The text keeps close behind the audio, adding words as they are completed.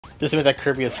This admit that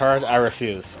Kirby is hard, I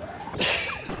refuse.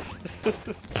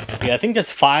 Yeah, I think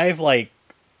there's 5, like,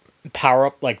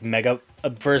 power-up, like, mega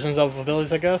versions of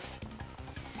abilities, I guess.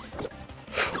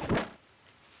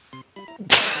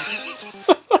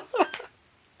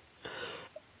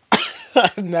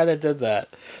 I'm mad I did that.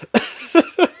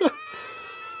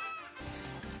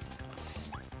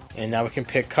 And now we can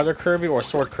pick Cutter Kirby or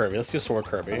Sword Kirby. Let's do Sword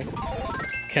Kirby.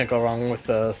 Can't go wrong with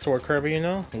Sword Kirby, you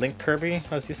know? Link Kirby,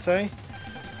 as you say.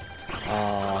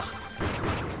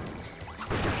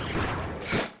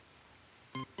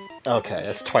 Okay,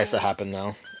 that's twice that happened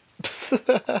now.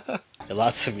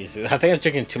 Lots of Mizu. I think I'm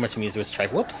drinking too much Mizu. It's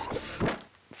Trifling. Whoops.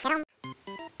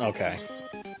 Okay.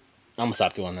 I'm gonna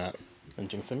stop doing that and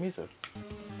drink some Mizu.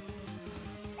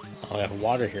 Oh, I have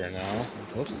water here now.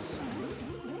 Whoops.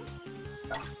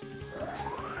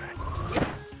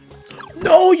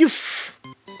 No, you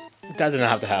that didn't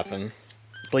have to happen.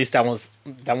 At least that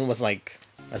one was like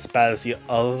as bad as the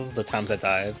other times I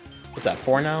died. What's that,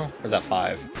 4 now? Or is that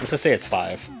 5? Let's just say it's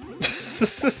 5.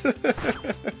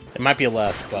 It might be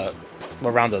less, but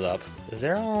we'll round it up. Is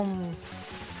there Oh,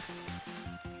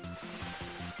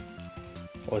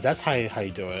 that's how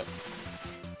you do it.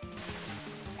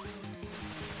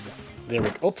 There we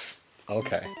go. Oops.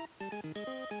 Okay.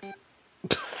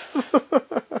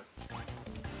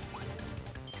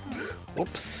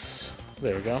 Whoops.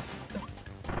 There we go.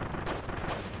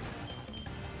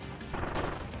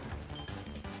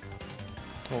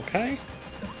 Okay.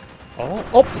 Oh.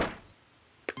 Oh!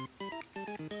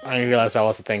 I didn't realize that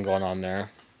was the thing going on there.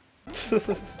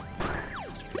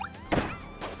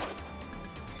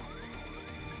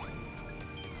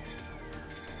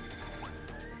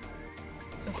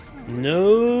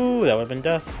 No, that would have been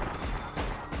death.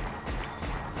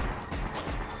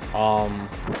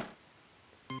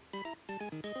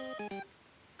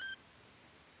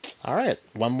 Alright,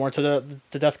 one more to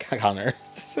the death counter.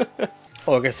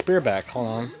 Oh, I get spear back. Hold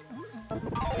on.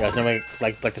 You guys know my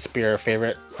like the spear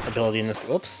favorite ability in this.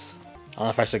 Oops. I don't know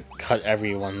if I should cut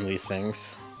every one of these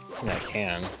things. I mean, I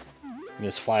can. You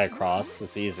just fly across.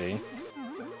 It's easy.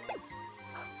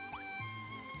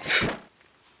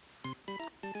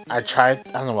 I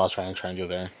don't know what I was trying to do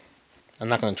there. I'm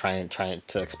not gonna try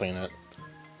to explain it.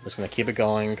 I'm just gonna keep it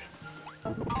going.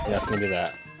 And that's gonna be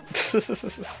that.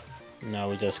 Now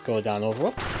we just go down over.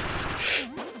 Whoops.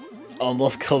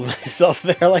 Almost killed myself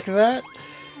there like that.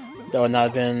 That would not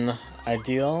have been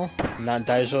ideal. Not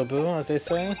daijobu, as they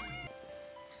say.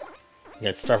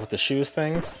 Let's start with the shoes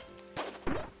things.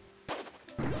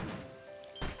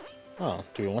 Oh,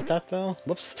 do we want that though?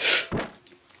 Whoops.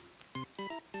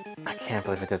 I can't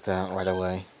believe I did that right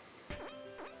away.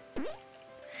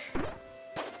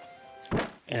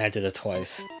 And I did it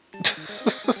twice.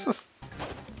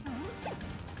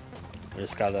 We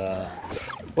just gotta...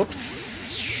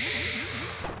 Whoops!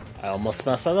 I almost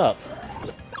messed that up.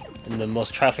 In the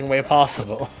most trifling way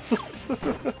possible.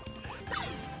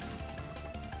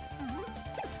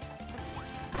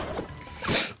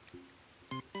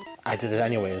 I did it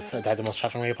anyways. I died the most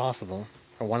trifling way possible.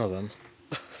 Or one of them.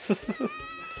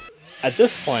 At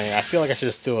this point, I feel like I should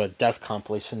just do a death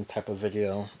compilation type of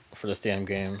video for this damn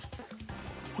game.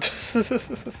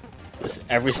 This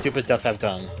every stupid death I've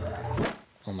done.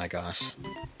 Oh my gosh.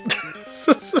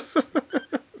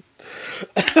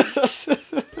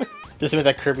 This admit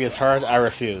that Kirby is hard, I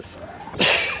refuse.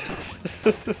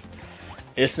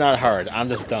 It's not hard, I'm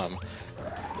just dumb.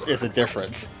 There's a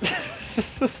difference.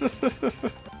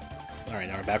 Alright,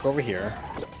 now we're back over here.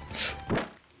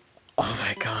 Oh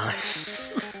my gosh.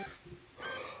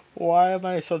 Why am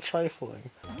I so trifling?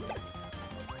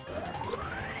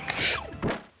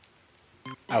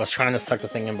 I was trying to suck the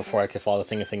thing in before I could follow the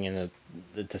thing in, and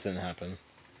it just didn't happen.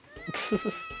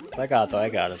 I got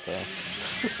it though.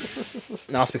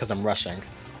 Now it's because I'm rushing.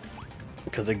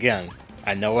 Because again,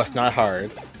 I know it's not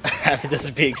hard. I'm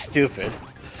just being stupid.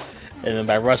 And then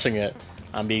by rushing it,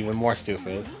 I'm being even more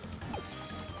stupid.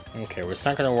 Okay, we're just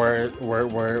not gonna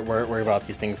worry about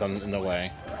these things in the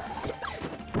way.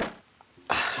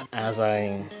 As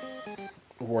I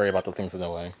worry about the things in the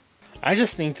way. I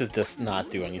just need to just not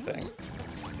do anything.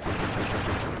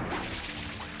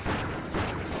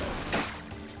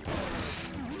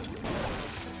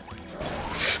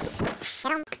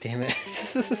 Damn it.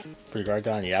 Put your guard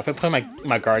down? Yeah, I've been putting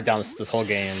my guard down this whole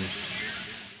game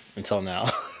until now.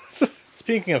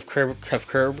 Speaking of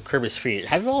Kirby's feet,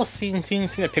 have you all seen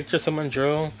a picture someone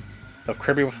drew of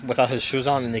Kirby without his shoes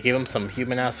on and they gave him some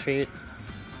human-ass feet?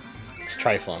 It's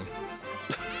trifling.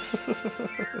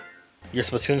 Your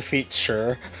Splatoon feet,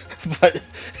 sure, but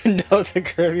no, the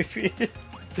Kirby feet.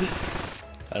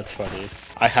 That's funny.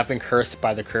 I have been cursed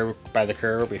by the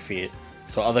Kirby feet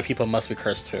So other people must be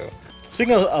cursed too.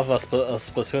 Speaking of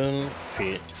Splatoon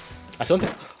feet, I still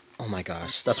don't. Oh my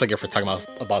gosh, that's what I get for talking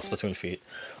about Splatoon feet.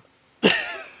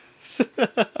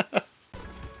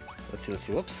 Let's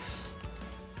see. Whoops.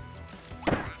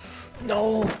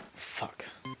 No, fuck.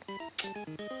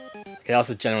 Okay, that was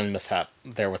a genuine mishap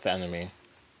there with the enemy.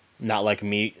 Not like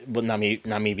me, but not me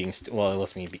being. Well, it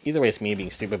was me. Either way, it's me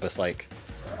being stupid. But it's like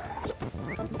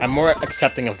I'm more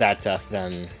accepting of that death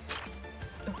than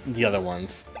the other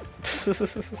ones.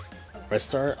 Red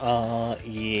star?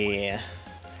 Yeah.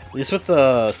 At least with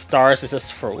the stars, it's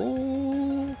just for...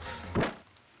 Ooh.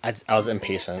 I was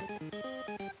impatient.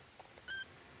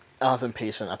 I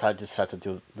thought I just had to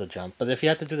do the jump. But if you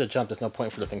had to do the jump, there's no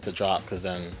point for the thing to drop, because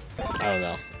then... I don't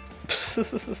know.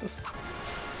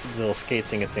 Little skate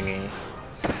thingy.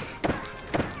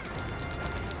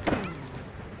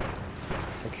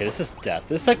 Okay, this is death.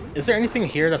 This like... Is there anything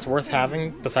here that's worth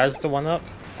having besides the 1-up?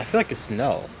 I feel like it's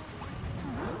no.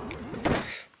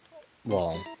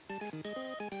 Well...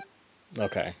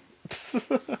 Okay.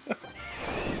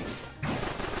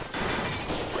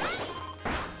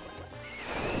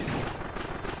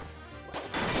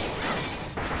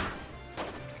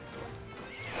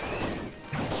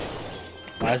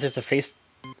 Why is there a face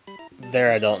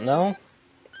there? I don't know.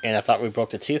 And I thought we broke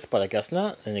the teeth, but I guess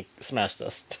not. And it smashed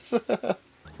us.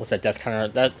 What's that death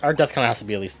counter? Our death counter has to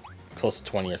be at least close to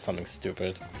 20 or something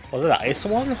stupid. Was it the ice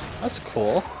one? That's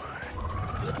cool.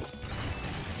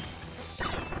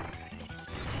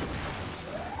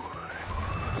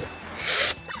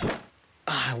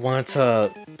 I wanted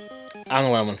to... I don't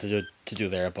know what I wanted to do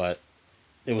there, but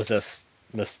it was just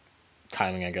missed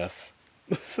timing, I guess.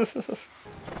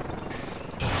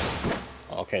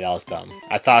 Okay, that was dumb.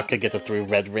 I thought I could get the 3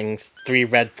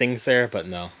 red things there, but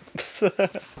no.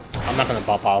 I'm not gonna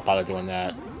bother doing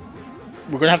that.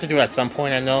 We're gonna have to do it at some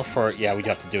point, I know, for... Yeah, we do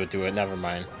have to do it, never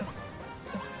mind.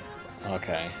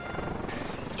 Okay.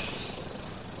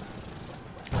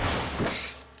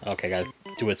 Okay, gotta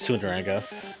do it sooner, I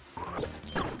guess.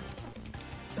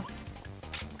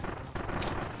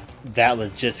 That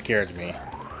legit scared me.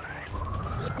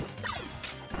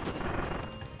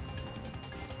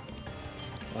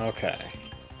 Okay.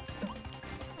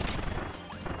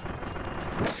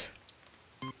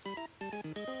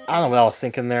 I don't know what I was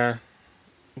thinking there,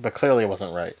 but clearly it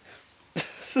wasn't right.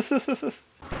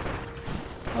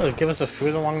 Oh, they give us a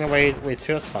food along the way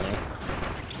too? That's funny.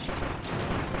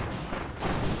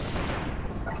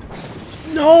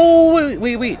 No!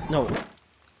 Wait, no.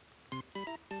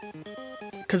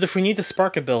 Because if we need the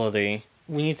spark ability,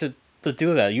 we need to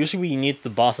do that. Usually we need the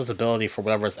boss's ability for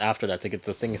whatever's after that to get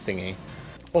the thingy.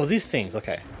 Oh, these things,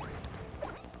 okay.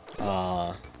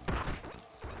 Cool.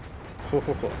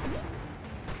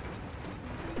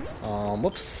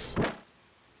 Whoops.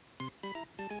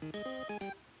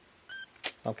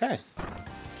 Okay.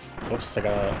 Whoops, I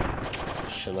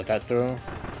gotta... Should let that through.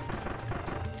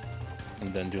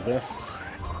 And then do this.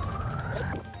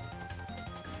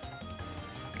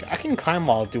 I can climb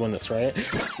while doing this, right?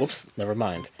 Whoops, never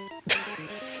mind.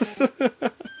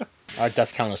 Our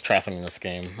death count is trifling in this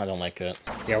game. I don't like it.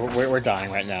 Yeah, we're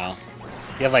dying right now.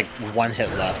 We have like 1 hit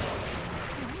left.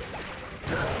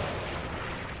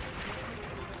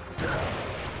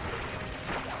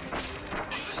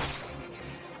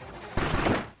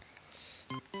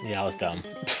 Yeah, I was dumb.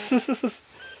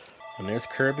 And there's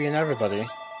Kirby and everybody.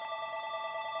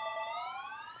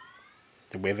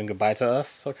 They're waving goodbye to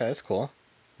us? Okay, that's cool.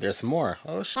 There's some more.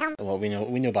 Oh shit. Well, we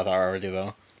knew about that already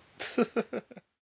though.